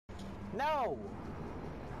No!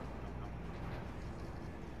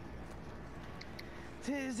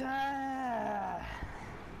 Tis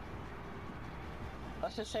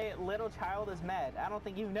Let's just say little child is mad. I don't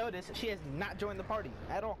think you've noticed she has not joined the party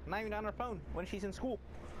at all. Not even on her phone when she's in school.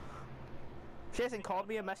 She hasn't called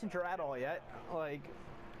me a messenger at all yet. Like,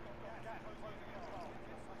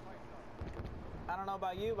 I don't know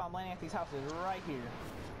about you, but I'm landing at these houses right here.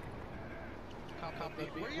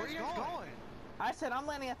 Where are you guys going? I said I'm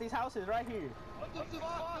landing at these houses right here. What the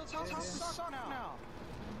fuck? Those houses suck now.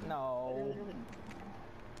 No.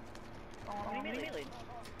 What do you mean?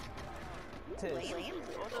 Tis.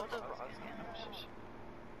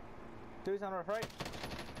 Dude's on our right.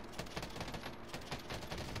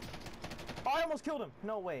 Oh, I almost killed him.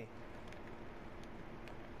 No way.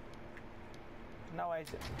 No way.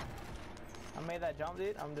 I made that jump,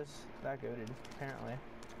 dude. I'm just that good, apparently.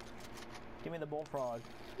 Give me the bullfrog.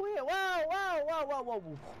 Whoa, whoa, whoa, whoa, whoa,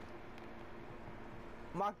 whoa.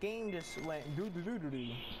 My game just went doo doo doo doo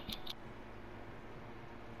doo.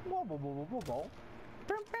 Whoa, whoa, whoa, whoa, whoa.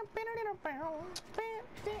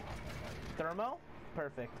 Thermo?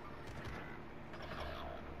 Perfect.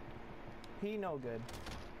 He no good.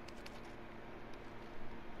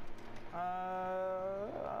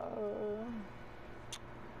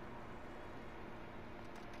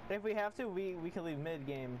 If we have to, we can leave mid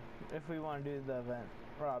game if we want to do the event,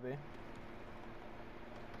 Robbie.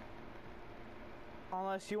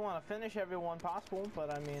 Unless you want to finish everyone possible,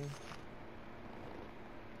 but I mean.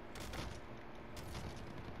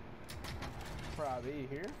 Robbie, you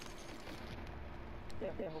here?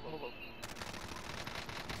 Yeah, hold.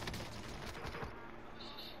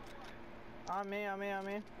 On me.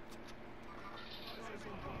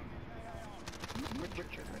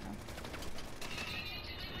 Richard right now.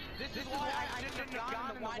 This is why I shouldn't have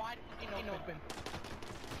gone in the wide open.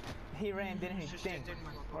 He ran, didn't he? Dang.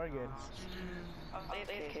 We're good.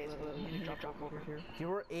 AFK, so you need to drop over here. You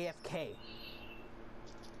were AFK.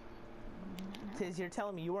 Tiz, you're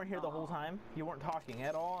telling me you weren't here the whole time? You weren't talking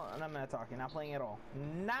at all? And I'm not talking, not playing at all.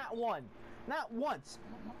 Not one. Not once.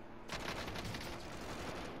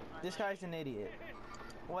 This guy's an idiot.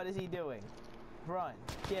 What is he doing? Run.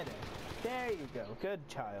 Get him. There you go. Good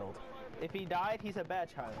child. If he died, he's a bad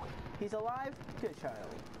child. He's alive, good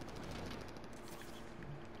child.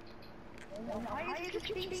 Why is it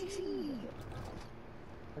chasing?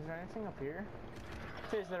 Is there anything up here?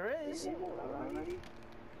 Tiz, there is.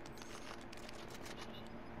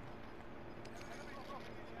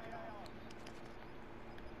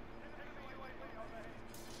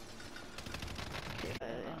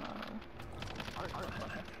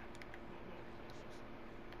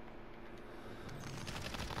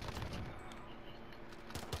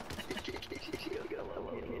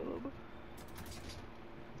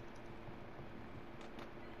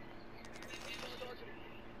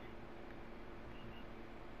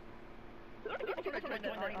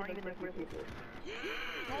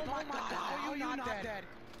 Oh my god, how are you not dead?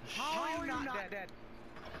 How are you not dead?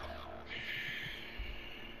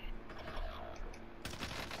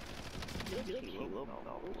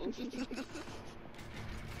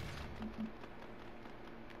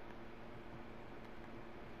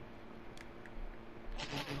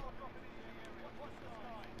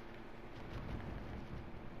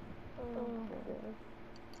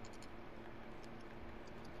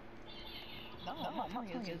 No, I'm not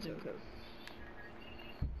playing Zuko.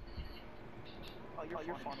 Oh,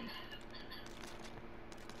 you're funny.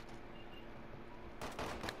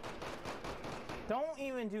 Don't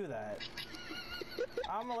even do that.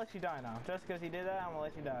 I'm gonna let you die now. Just because he did that, I'm gonna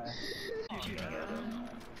let you die.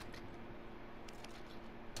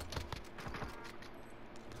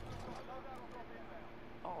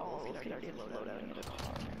 Oh, okay, there's a loadout in the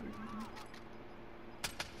car.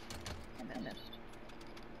 And then this.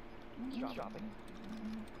 He's dropping.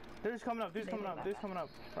 Dude's coming up, dude's coming up, dude's coming up.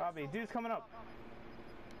 Robbie, dude's coming up.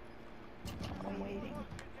 I'm waiting.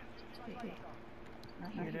 Wait.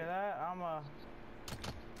 You do that?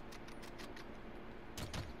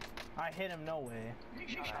 I hit him, no way.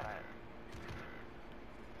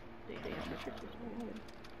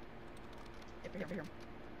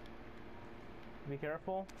 Be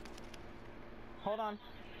careful. Hold on.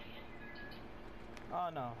 Oh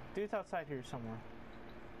no, dude's outside here somewhere.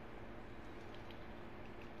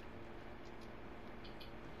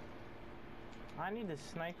 I need to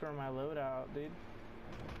sniper my loadout, dude.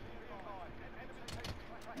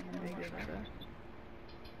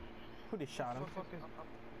 Who just shot him?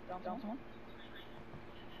 Down someone?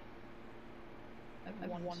 I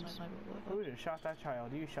have one sniper left. Who just shot that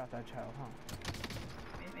child? You shot that child, huh?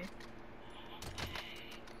 Me.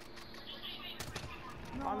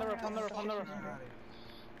 On the roof, on the roof, on the roof.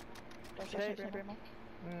 Okay.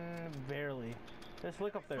 Barely. Just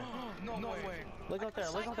look up there. No way. Look up there,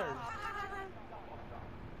 look up there.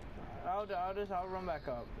 I'll run back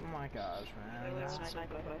up. Oh my gosh, man.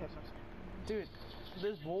 Dude,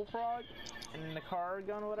 this bullfrog and the car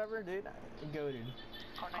gun or whatever, dude, goated.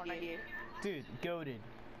 Dude, goated.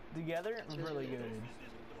 Together, really goated.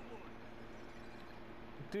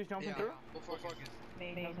 Dude's jumping through?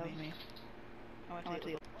 Me. I went to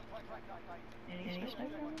the...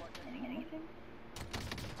 Anything?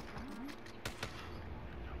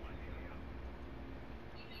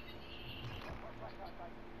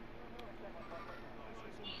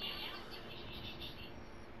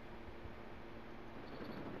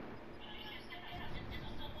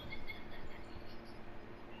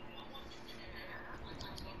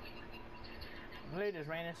 Lady just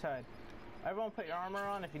ran inside. Everyone put your armor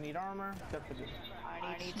on if you need armor.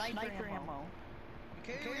 I need sniper ammo.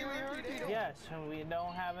 Okay, Yes, and we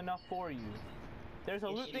don't have enough for you. There's a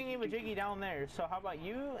loot thingy with Jiggy down there, so how about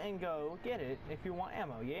you and go get it if you want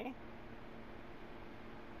ammo, yay?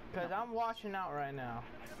 Because I'm watching out right now.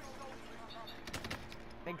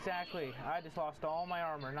 Exactly. I just lost all my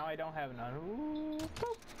armor. Now I don't have none. Ooh,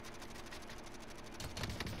 boop.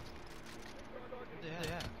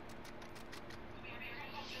 Yeah.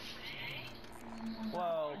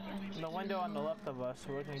 Well, the window on the left of us,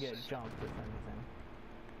 so we're gonna get jumped if anything.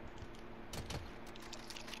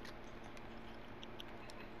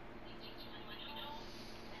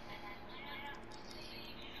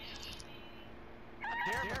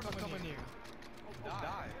 Dare come in here.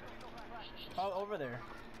 Die. Oh, over there.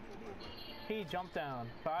 He jumped down.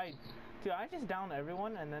 Dude, I just downed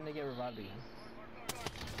everyone and then they get revived again.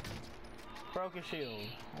 Broke his shield.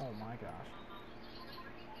 Oh my gosh.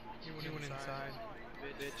 He went inside.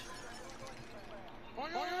 Bitch. Oh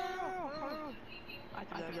no! I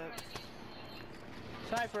did that.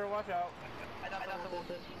 Sniper, watch out. I thought the whole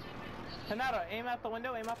thing. Hinata, aim out the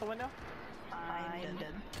window, aim out the window. I'm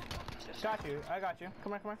dead. Got you, I got you.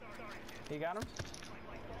 Come here. You got him?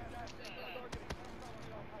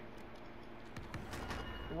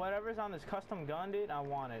 Whatever's on this custom gun, dude, I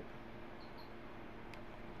want it.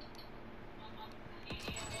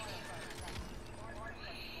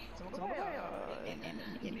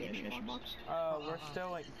 We're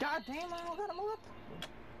still like, god damn, I don't got him up.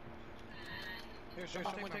 Here,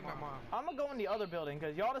 someone take my mom. I'm gonna go in the other building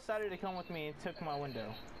because y'all decided to come with me and took my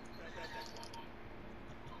window.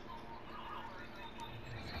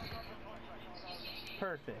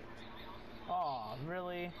 Perfect. Aw,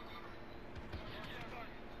 really?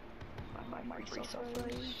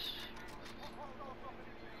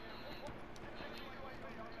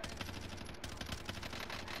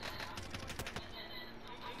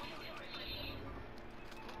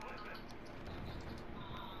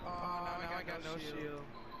 Oh, now I got no shield.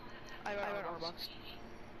 I got an armor box.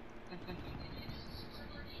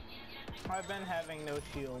 I've been having no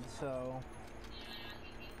shield, so...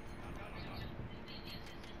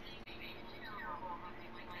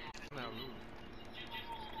 No.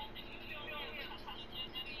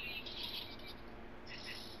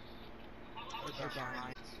 They're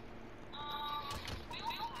behind.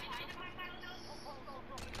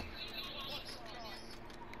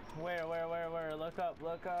 Where? Look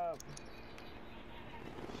up.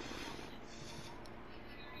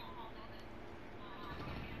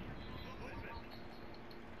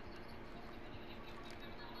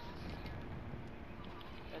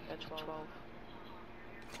 At 12.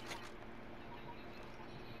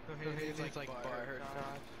 It's like bar hurt.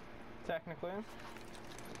 Technically.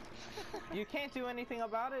 You can't do anything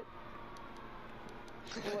about it.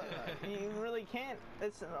 You really can't.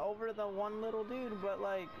 It's over the one little dude, but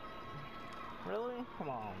like, really? Come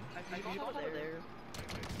on.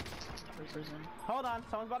 Hold on,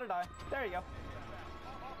 someone's about to die. There you go.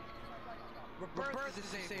 Rebirth is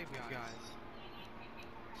save you guys.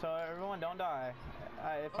 So everyone don't die.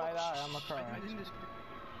 If I die, I'm gonna cry.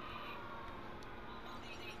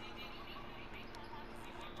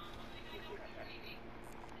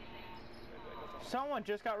 Someone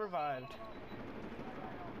just got revived.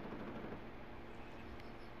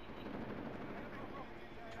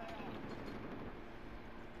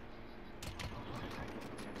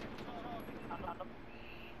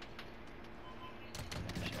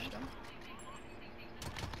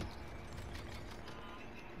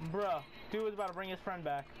 Bruh, dude was about to bring his friend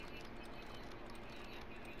back.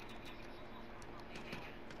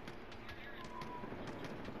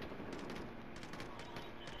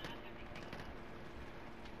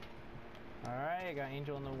 Alright, I got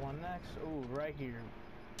Angel in the one next. Ooh, right here.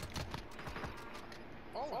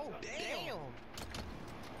 Oh damn!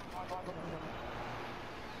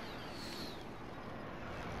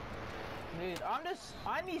 Dude,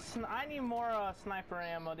 I need more sniper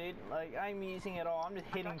ammo, dude. Like, I'm using it all. I'm just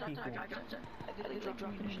hitting people.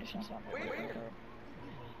 Where?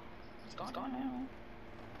 It's gone now.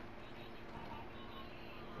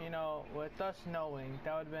 You know, with us knowing,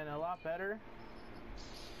 that would have been a lot better.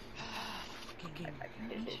 I can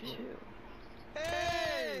hit you too.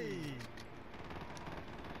 Hey!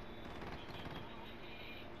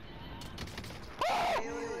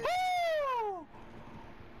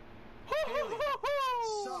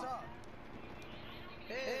 Sup?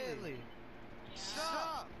 Haley!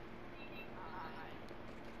 Sup?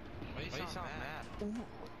 Why you sound mad?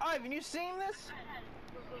 Ivan, you seen this?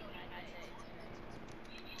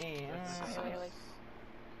 Yeah.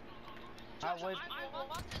 I would. I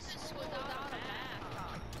want this without a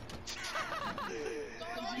map. Did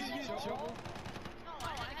you get in trouble? No, I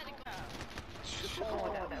had to go.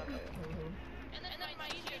 And then my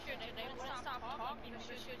teacher, they wouldn't stop talking.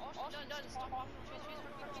 All she does is talk.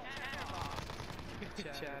 She's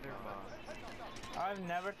freaking chatterbox. I've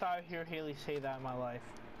never thought I'd hear Haley say that in my life.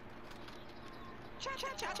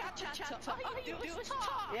 Chat. All you do is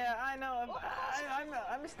talk. Yeah, I know.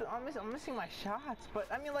 I'm missing my shots, but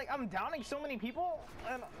I mean, like, I'm downing so many people,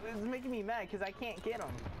 and it's making me mad because I can't get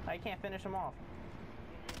them. I can't finish them off.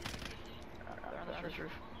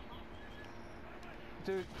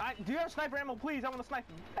 Dude, do you have sniper ammo, please? I want to snipe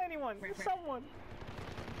anyone, someone.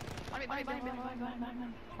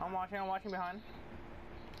 I'm watching behind.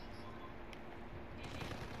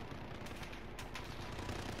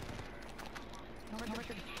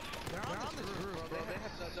 They're on the roof, bro. They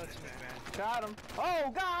have no touch, man. Got him.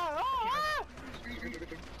 Oh, God. Oh, ah!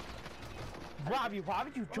 Robbie, why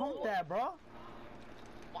would you jump that, bro?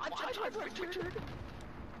 My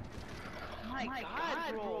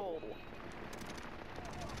God, bro.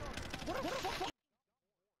 What the fuck?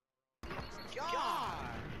 God!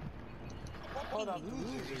 Hold up.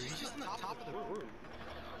 Loser. He's just on the top of the roof.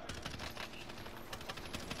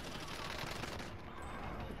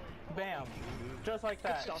 Bam. Just like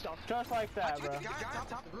that. Just like that, bro. The guy on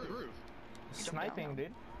top of the roof. Sniping,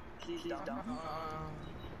 dude. He's down.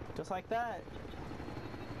 Just like that.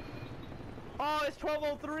 Oh, it's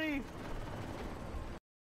 12:03.